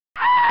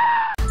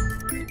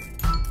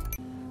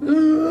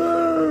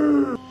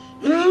Huh?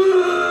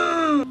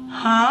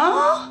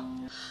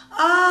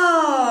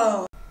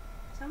 Oh!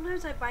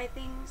 Sometimes I buy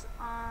things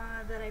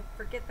that I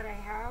forget that I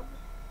have,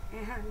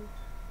 and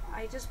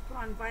I just put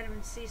on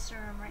vitamin C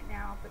serum right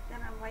now, but then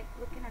I'm like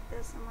looking at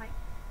this, I'm like,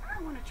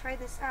 I want to try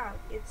this out.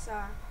 It's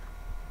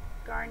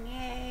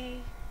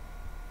Garnier.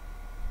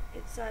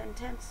 It's an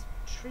intense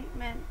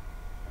treatment.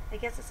 I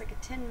guess it's like a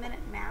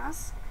 10-minute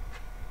mask.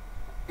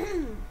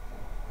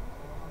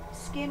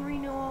 Skin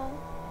renewal.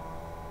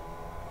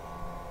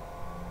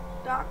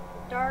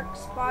 Dark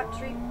spot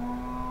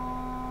treatment.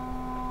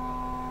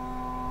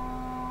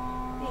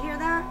 You hear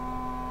that?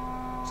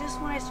 Just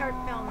when I start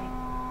filming.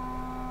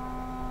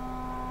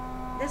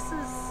 This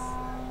is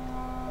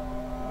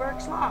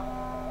Burke's Law.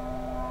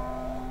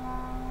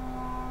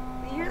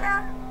 You hear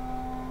that?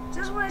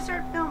 Just when I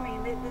start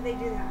filming, they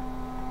do that.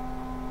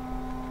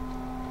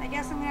 I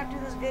guess I'm going to have to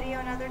do this video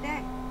another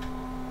day.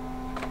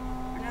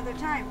 Another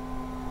time.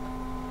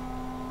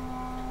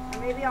 Or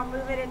maybe I'll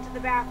move it into the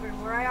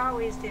bathroom where I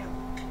always do.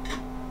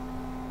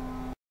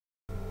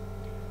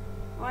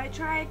 Well, I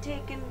tried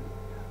taking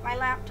my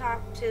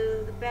laptop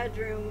to the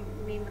bedroom,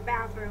 the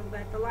bathroom,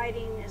 but the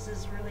lighting is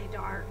just really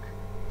dark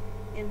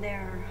in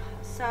there.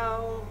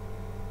 So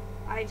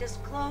I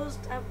just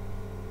closed up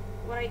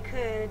what I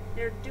could.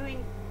 They're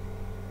doing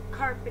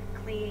carpet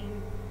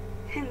cleaning,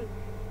 and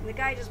the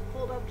guy just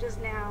pulled up just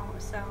now,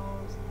 so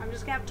I'm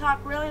just gonna have to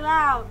talk really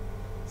loud.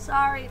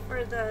 Sorry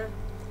for the,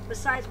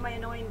 besides my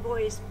annoying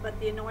voice, but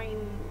the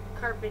annoying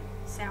carpet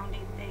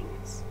sounding thing.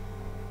 It's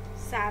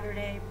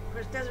Saturday. Of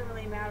course, it doesn't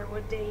really matter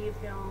what day you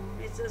film.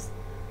 It's just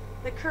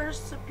the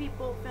curse of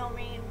people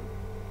filming,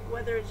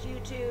 whether it's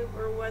YouTube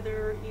or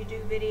whether you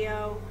do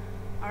video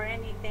or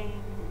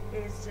anything,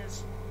 is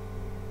just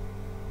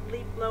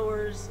leaf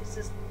blowers. It's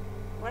just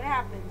what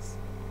happens.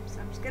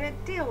 So I'm just gonna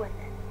deal with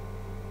it.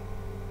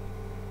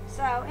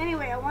 So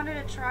anyway, I wanted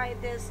to try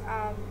this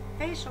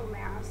facial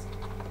mask,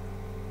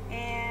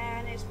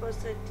 and it's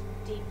supposed to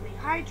deeply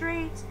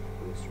hydrate,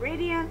 boost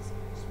radiance,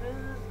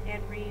 smooth,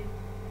 and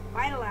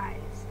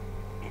revitalize.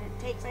 And it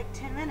takes like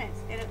 10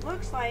 minutes. And it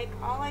looks like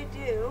all I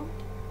do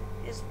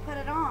is put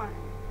it on.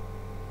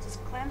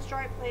 Just cleanse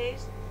dry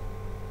place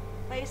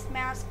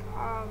mask.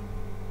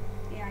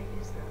 Yeah, I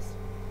use this.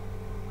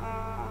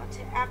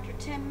 After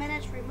 10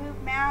 minutes,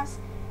 remove mask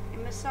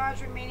and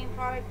massage remaining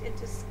product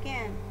into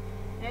skin.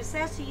 And it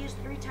says to use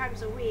 3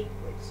 times a week,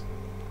 which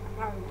I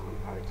probably won't. I'll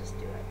probably just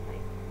do it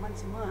like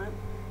once a month,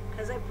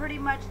 because I pretty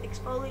much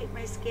exfoliate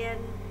my skin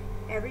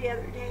every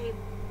other day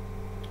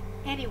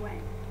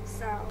anyway.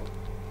 So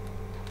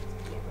let's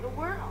give it a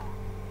whirl.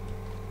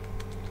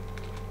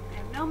 I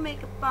have no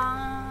makeup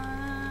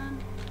on,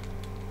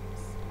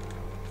 so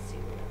let's see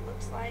what it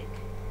looks like.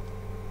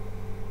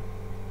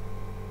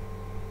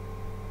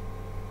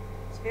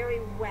 It's very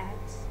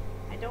wet.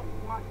 I don't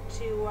want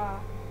to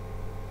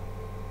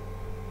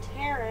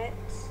tear it,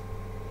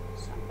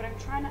 but I'm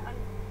trying to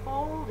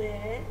unfold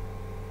it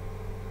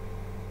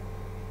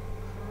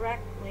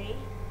correctly.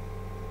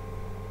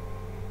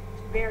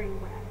 It's very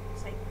wet.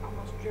 It's like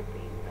almost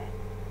dripping, but I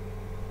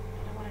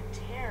don't want to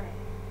tear it.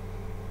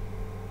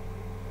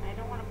 I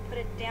don't want to put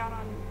it down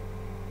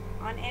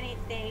on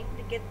anything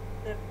to get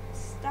the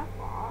stuff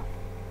off.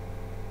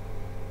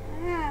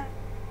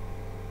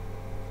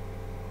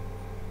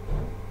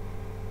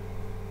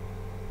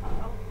 Uh-oh. I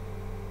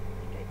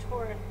think I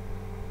tore it.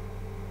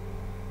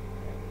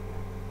 There we go.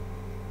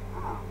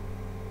 Oh.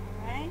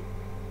 Alright.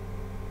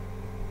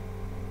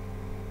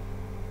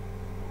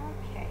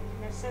 Okay.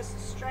 And it says to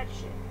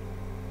stretch it.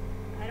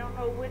 I don't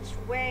know which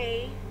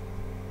way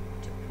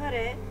to put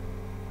it.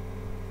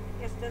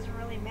 I guess it doesn't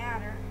really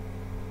matter.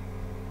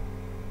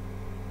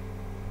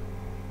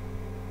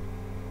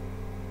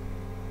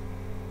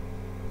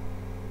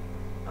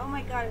 Oh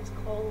my god, it's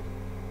cold.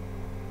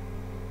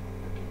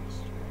 Okay,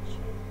 stretch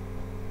it.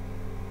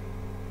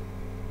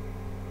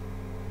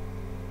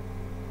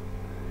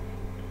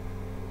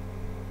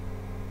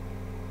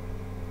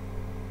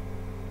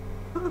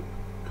 Alright.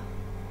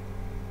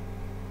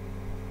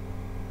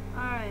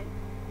 Alright.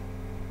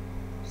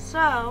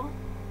 So,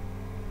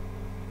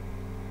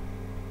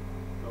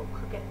 oh,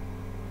 crooked.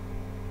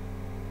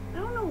 I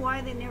don't know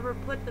why they never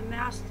put the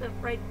mask stuff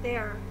right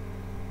there,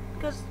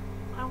 because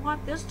I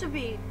want this to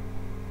be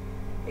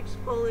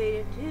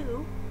exfoliated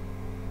too,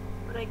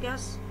 but I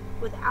guess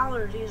with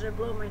allergies I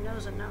blow my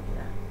nose enough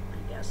that I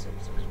guess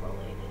it's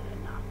exfoliated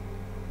enough.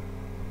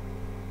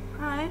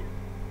 Alright.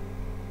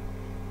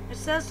 It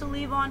says to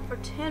leave on for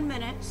 10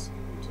 minutes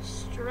and to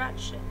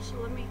stretch it. So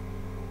let me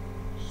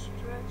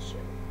stretch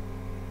it.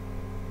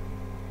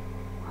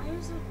 Why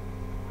is that?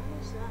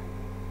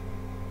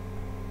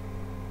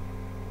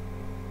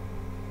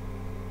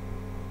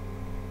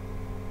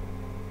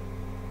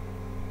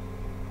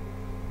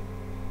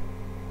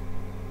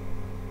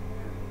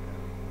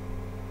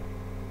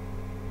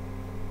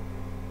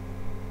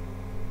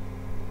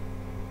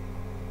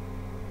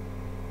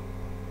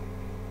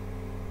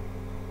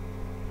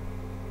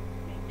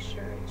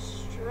 Sure it's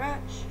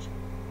stretched.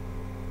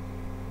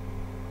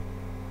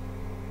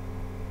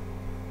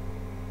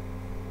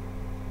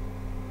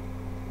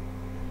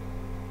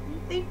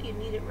 think you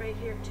need it right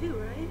here too,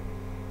 right?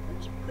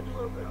 Let's put a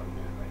little bit on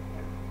that right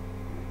there.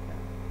 Like that.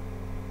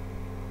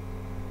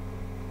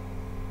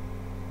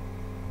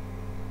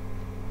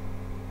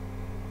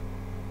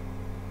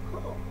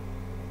 Cool.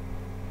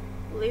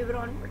 Leave it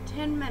on for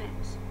 10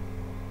 minutes.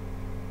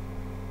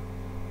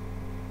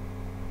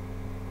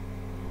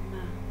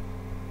 And,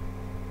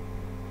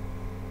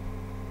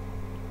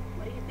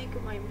 what do you think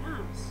of my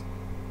mouse?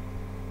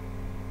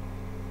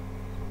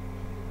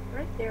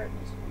 Right there, it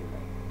needs to be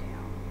right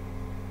down.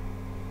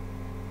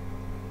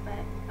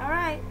 But,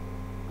 alright,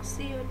 I'll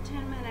see you in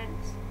 10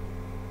 minutes.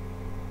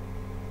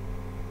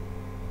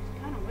 It's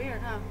kind of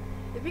weird, huh?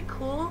 It'd be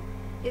cool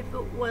if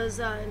it was,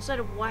 instead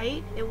of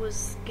white, it was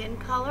skin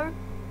color.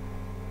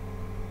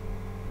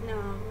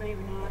 No,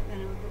 maybe not. Then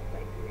it would look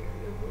like weird.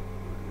 It would look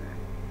weird.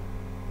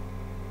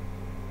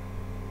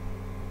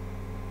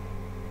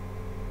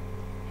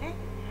 Hey,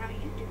 how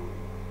you doing?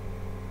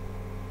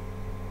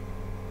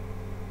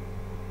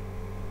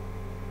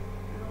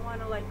 I don't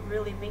want to like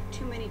really make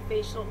too many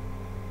facial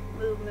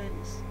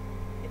movements.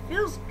 It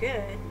feels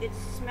good. It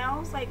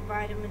smells like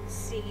vitamin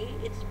C.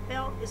 It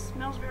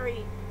smells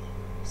very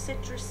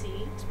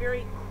citrusy. It's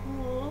very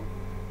cool,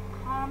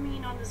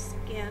 calming on the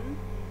skin.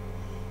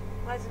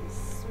 Pleasant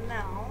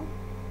smell.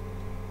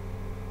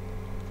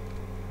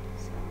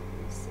 So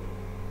let me see.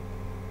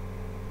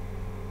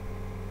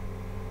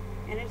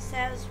 And it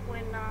says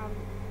when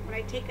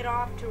I take it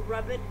off to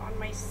rub it on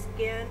my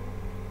skin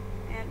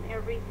and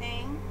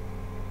everything.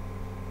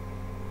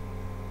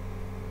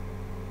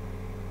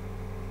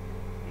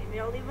 Maybe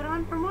I'll leave it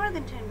on for more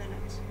than 10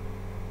 minutes.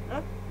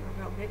 Look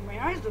how big my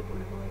eyes look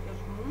when I go like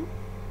this.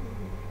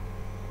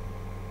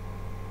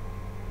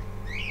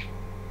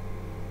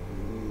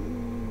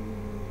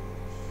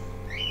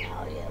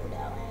 How you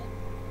doing?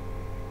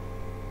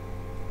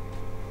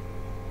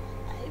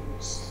 I'm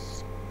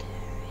scared.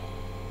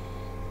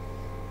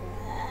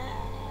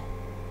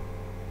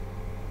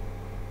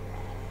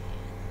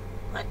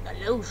 Put the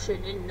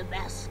lotion in the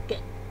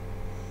basket.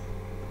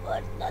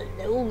 Put the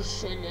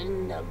lotion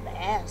in the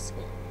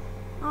basket.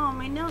 Oh,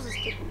 my nose is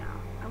sticking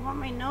out. I want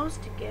my nose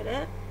to get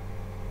it.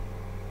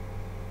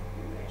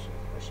 Maybe I should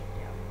push it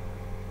down.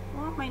 I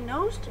want my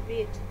nose to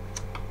be it.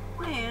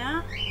 Oh,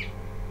 yeah.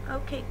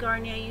 Okay,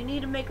 Garnier, you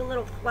need to make a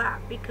little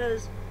flap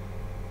because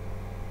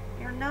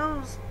your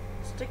nose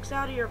sticks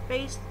out of your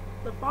face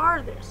the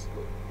farthest.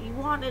 You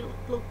want it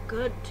to look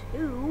good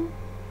too.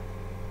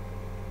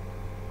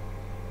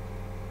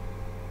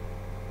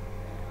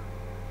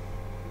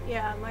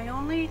 Yeah, my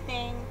only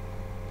thing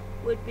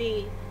would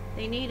be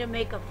they need to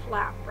make a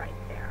flap right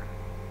there.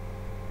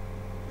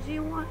 Cause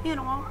you want, you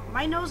know,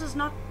 my nose is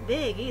not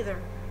big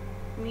either.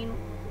 I mean,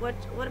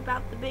 what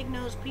about the big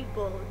nose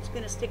people? It's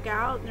gonna stick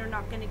out and they're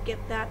not gonna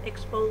get that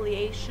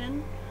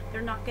exfoliation.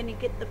 They're not gonna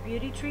get the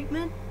beauty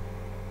treatment.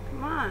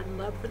 Come on,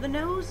 love for the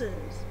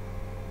noses.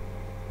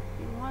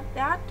 You want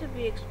that to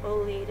be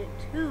exfoliated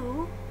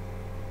too.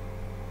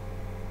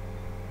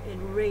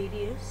 In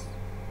radius.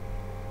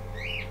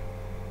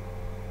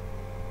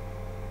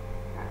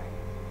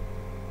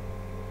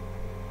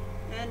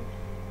 And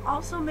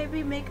also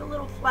maybe make a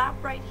little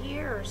flap right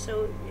here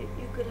so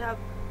you could have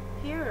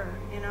here,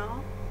 you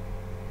know.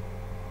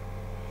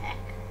 Heck,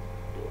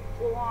 do a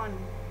full-on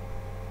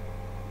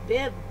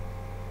bib.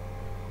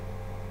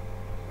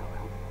 Oh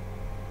well.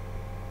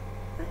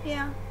 But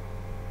yeah,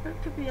 there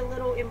could be a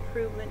little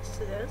improvements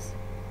to this.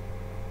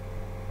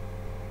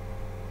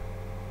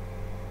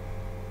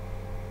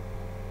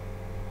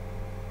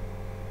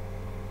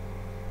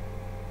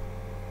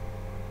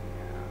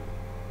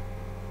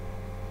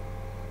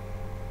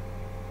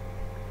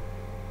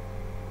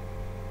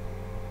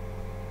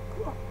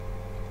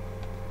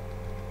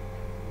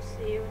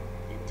 See you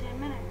in 10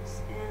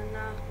 minutes, and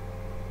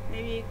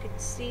maybe you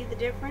could see the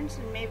difference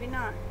and maybe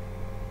not,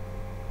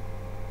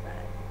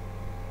 but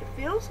it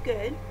feels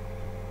good.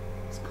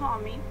 It's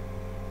calming,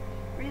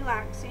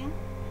 relaxing,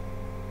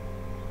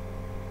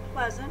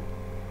 pleasant.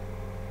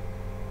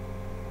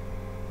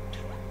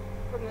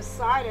 From the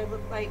side I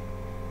look like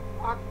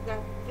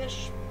that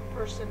fish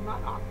person,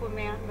 not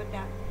Aquaman, but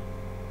that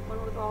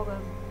one with all the,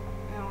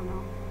 I don't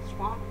know,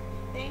 swamp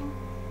thing.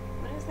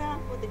 What is that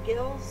with the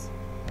gills?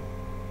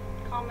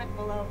 Comment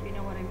below if you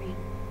know what I mean.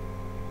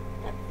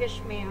 That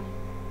fish man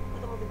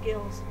with all the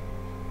gills.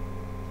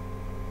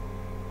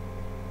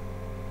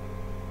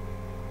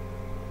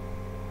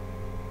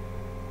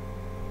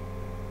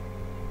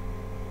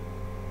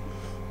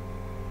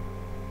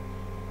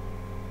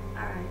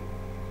 Alright.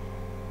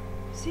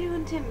 See you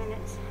in 10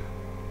 minutes.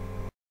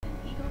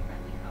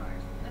 Eco-friendly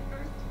cars, but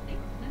first,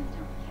 think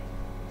Flintstone kit.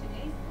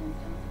 Today's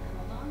Flintstones come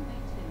a long way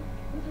too,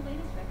 with the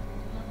latest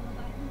recommended level of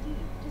vitamin D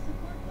to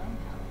support bone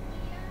health.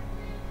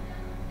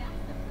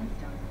 That's the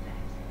Flintstones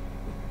effect.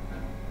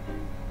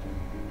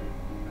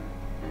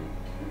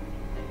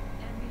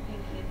 Everything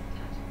kids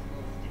touch at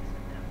school sticks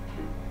with them.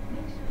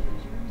 Make sure the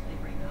germs they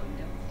bring home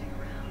don't stick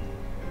around.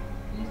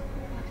 Use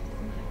Clorox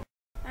disinfectant.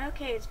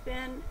 Okay, it's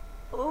been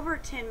over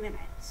 10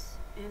 minutes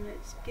and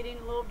it's getting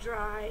a little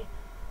dry.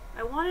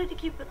 I wanted to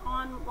keep it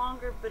on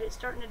longer, but it's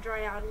starting to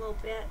dry out a little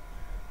bit.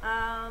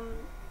 What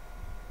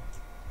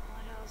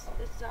else?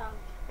 It's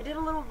I did a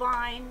little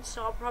Vine,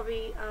 so I'll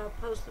probably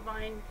post the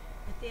Vine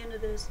at the end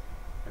of this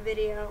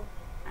video.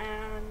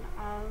 And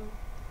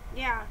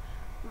yeah,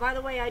 by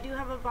the way, I do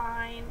have a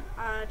Vine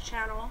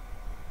channel,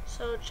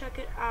 so check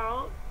it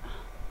out.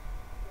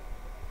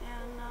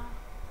 And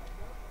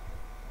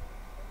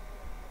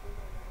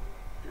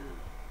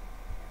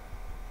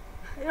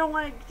I don't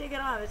want to take it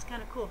off. It's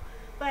kind of cool,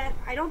 but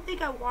I don't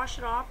think I wash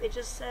it off. It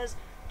just says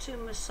to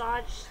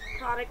massage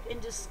product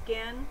into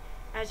skin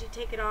as you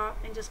take it off,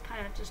 and just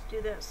kind of just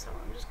do this. So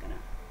I'm just gonna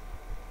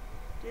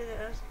do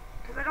this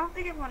because I don't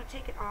think I want to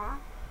take it off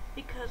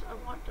because I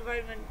want the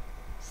vitamin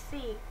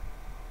C.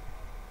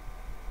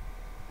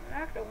 In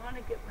fact, I want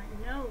to get my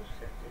nose.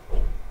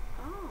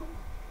 Oh,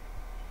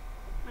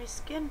 my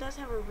skin does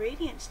have a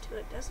radiance to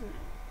it, doesn't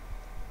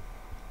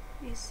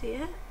it? You see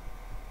it?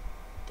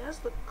 It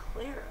does look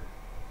clear.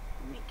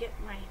 Let me get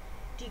my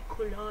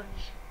decollage.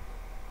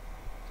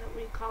 Is that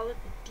what you call it?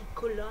 The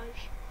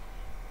decollage?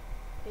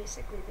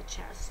 Basically the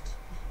chest.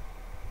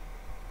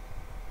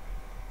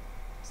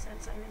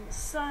 Since I'm in the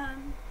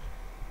sun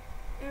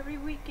every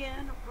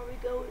weekend, I'll probably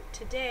go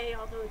today,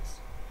 although it's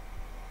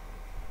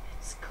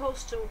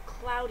coastal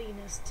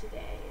cloudiness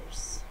today.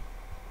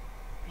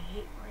 I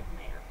hate wearing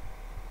my hair.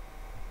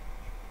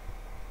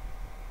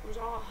 It was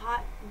all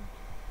hot and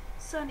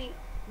sunny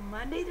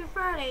Monday through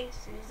Friday. As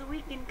soon as the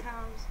weekend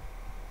comes,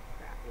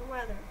 crappy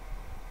weather. I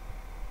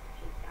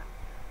hate that.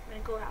 I'm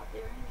gonna go out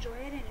there and enjoy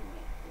it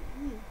anyway.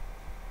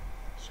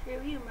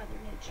 Screw you, Mother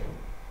Nature.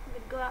 I'm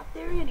gonna go out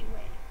there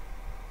anyway.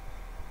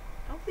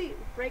 Hopefully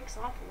it breaks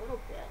off a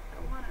little bit. I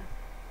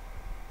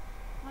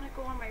wanna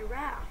go on my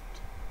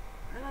raft.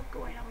 I love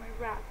going on my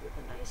raft with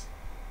a nice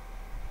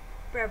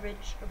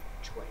beverage of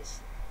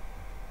choice.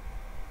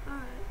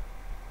 Alright,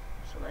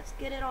 so let's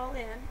get it all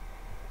in.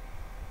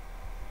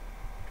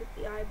 Get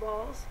the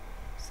eyeballs,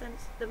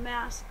 since the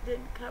mask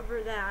didn't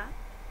cover that.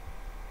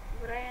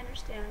 But I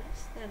understand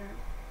it's thinner.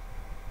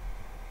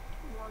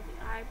 More of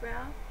the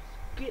eyebrows.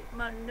 Get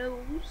my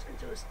nose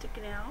since it was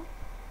sticking out.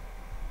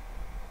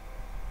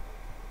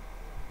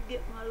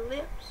 Get my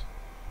lips.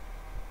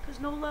 Because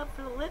no love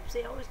for the lips,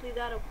 they always leave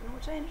that open,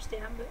 which I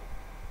understand, but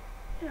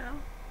you know,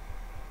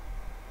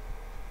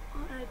 I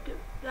want to get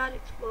that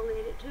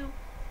exfoliated too.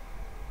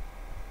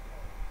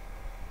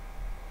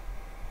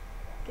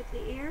 Get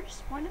the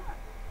ears? Why not?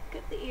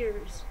 Get the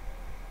ears.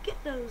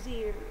 Get those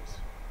ears.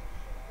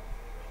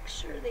 Make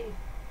sure they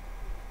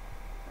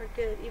are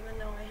good, even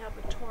though I have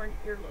a torn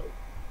earlobe.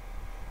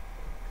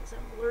 Because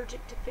I'm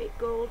allergic to fake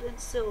gold and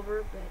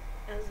silver, but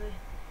as a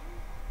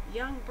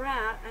young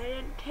brat, I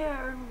didn't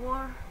care and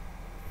wore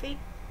fake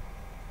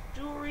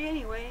jewelry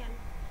anyway, and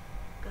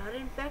got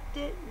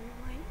infected and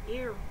my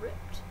ear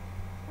ripped.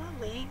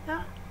 Lovely, ain't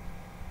that?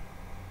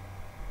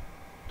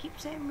 Keep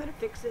saying I'm gonna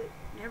fix it,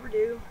 never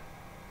do.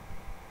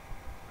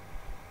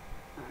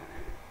 What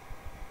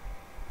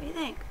do you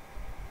think?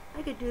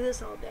 I could do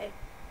this all day.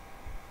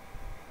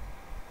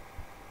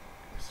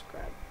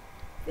 Scrub.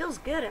 Feels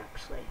good,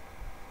 actually.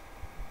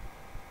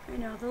 I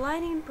know, the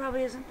lighting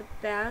probably isn't the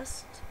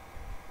best,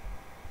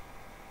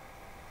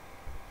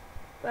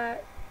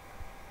 but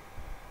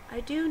I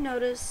do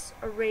notice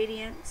a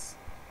radiance.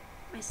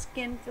 My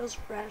skin feels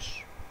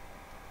fresh,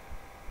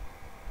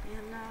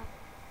 and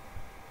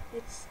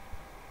it's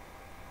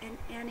an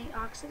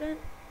antioxidant.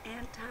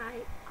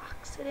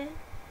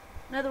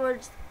 In other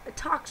words, the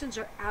toxins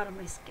are out of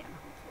my skin,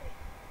 hopefully.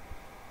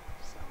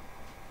 So,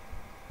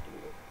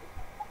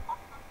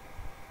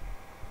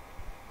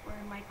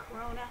 wearing my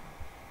Corona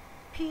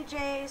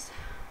PJs.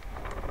 I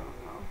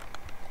don't know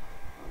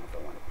if I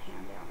want to pan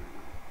down or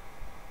not.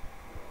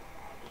 A little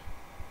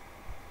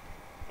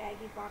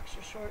baggy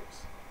boxer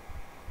shorts.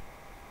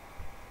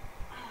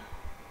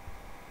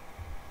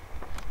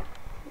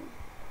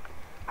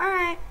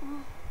 Alright,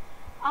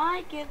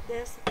 I give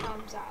this a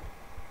thumbs up.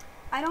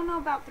 I don't know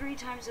about 3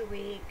 times a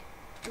week.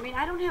 I mean,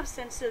 I don't have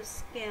sensitive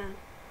skin,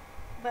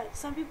 but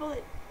some people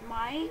it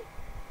might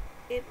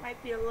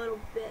be a little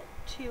bit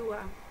too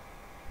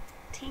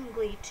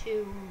tingly,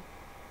 too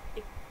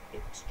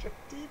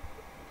restricted.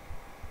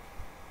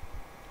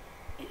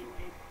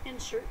 Anyway,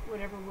 insert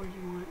whatever word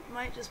you want. It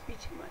might just be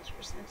too much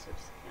for sensitive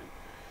skin.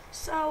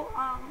 So,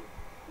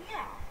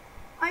 yeah,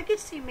 I could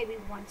see maybe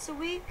once a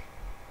week,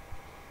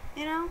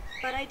 you know,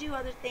 but I do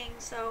other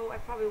things, so I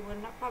probably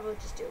wouldn't. I'd probably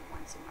just do it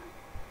once a month.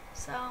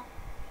 So,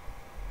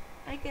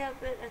 I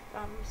give it a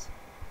thumbs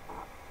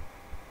up.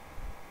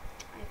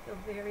 I feel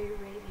very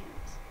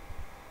radiant.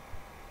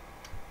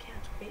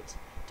 Can't wait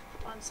to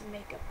put on some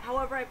makeup.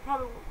 However, I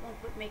probably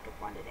won't put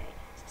makeup on today.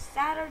 It's a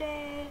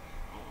Saturday.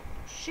 I have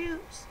no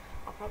shoots.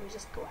 I'll probably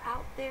just go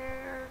out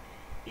there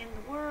in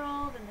the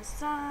world, in the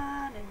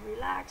sun, and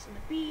relax on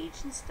the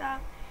beach and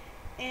stuff.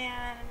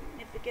 And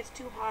if it gets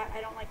too hot, I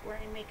don't like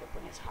wearing makeup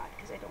when it's hot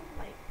because I don't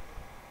like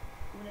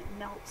when it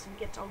melts and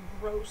gets all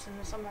gross, and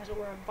then sometimes I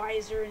wear a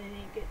visor and then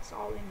it gets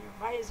all in your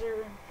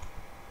visor and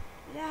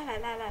la la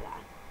la la la.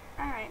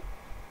 Alright.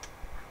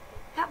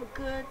 Have a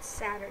good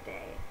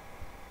Saturday.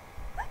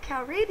 Look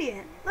how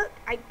radiant. Look,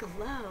 I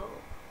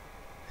glow.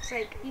 It's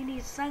like you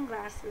need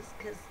sunglasses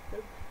because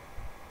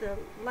the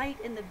light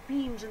and the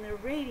beams and the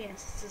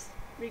radiance is just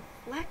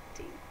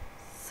reflecting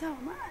so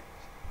much.